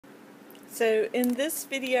So in this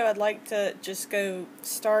video I'd like to just go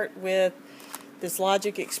start with this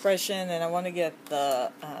logic expression, and I want to get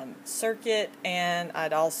the circuit, and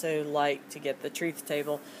I'd also like to get the truth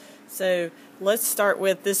table. So let's start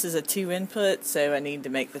with, this is a 2 input, so I need to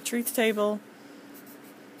make the truth table.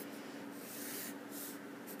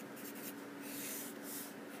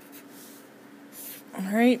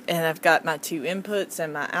 Alright, and I've got my 2 inputs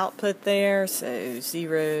and my output there, so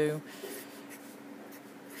 0.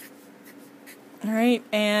 Alright,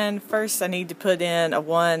 and first I need to put in a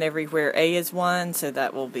 1 everywhere A is 1, so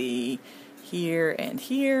that will be here and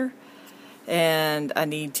here. And I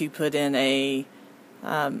need to put in a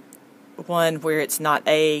 1 where it's not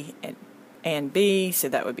A and B, so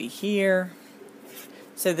that would be here.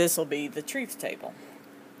 So this will be the truth table.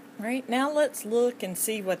 Right, now let's look and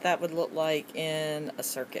see what that would look like in a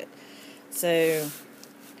circuit. So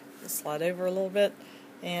let's slide over a little bit,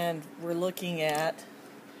 and we're looking at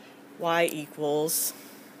y equals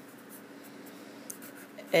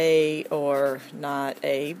A or not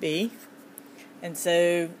A, B. And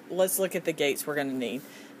so let's look at the gates we're going to need.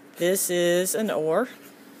 This is an OR.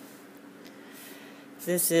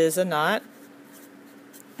 This is a NOT.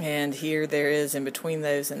 And here there is in between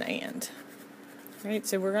those an AND. Right,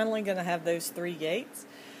 so we're only going to have those 3 gates.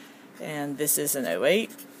 And this is an 08,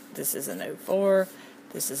 this is an 04,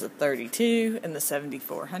 this is a 32 in the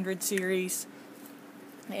 7400 series.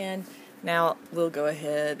 And now we'll go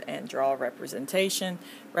ahead and draw a representation.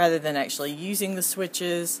 Rather than actually using the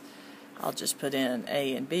switches, I'll just put in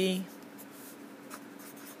A and B.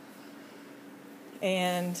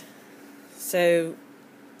 And so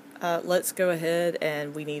let's go ahead,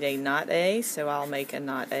 and we need a not A, so I'll make a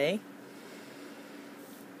not A.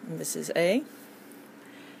 And this is A.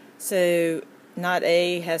 So not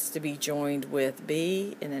A has to be joined with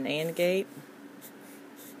B in an AND gate.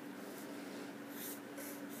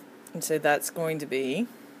 And so that's going to be,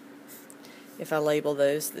 if I label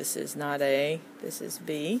those, this is not A, this is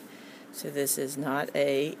B. So this is not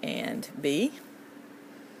A and B.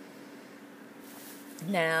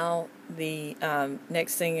 Now the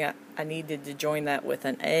next thing I needed to join that with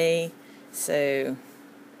an A. So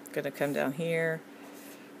I'm going to come down here,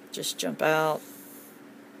 just jump out,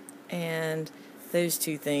 and those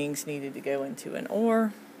 2 things needed to go into an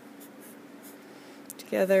OR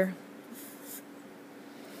together.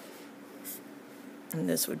 And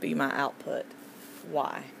this would be my output,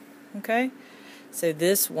 Y. Okay? So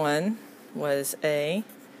this one was A,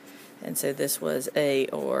 and so this was A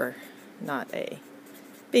or not A,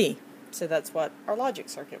 B. So that's what our logic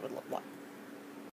circuit would look like.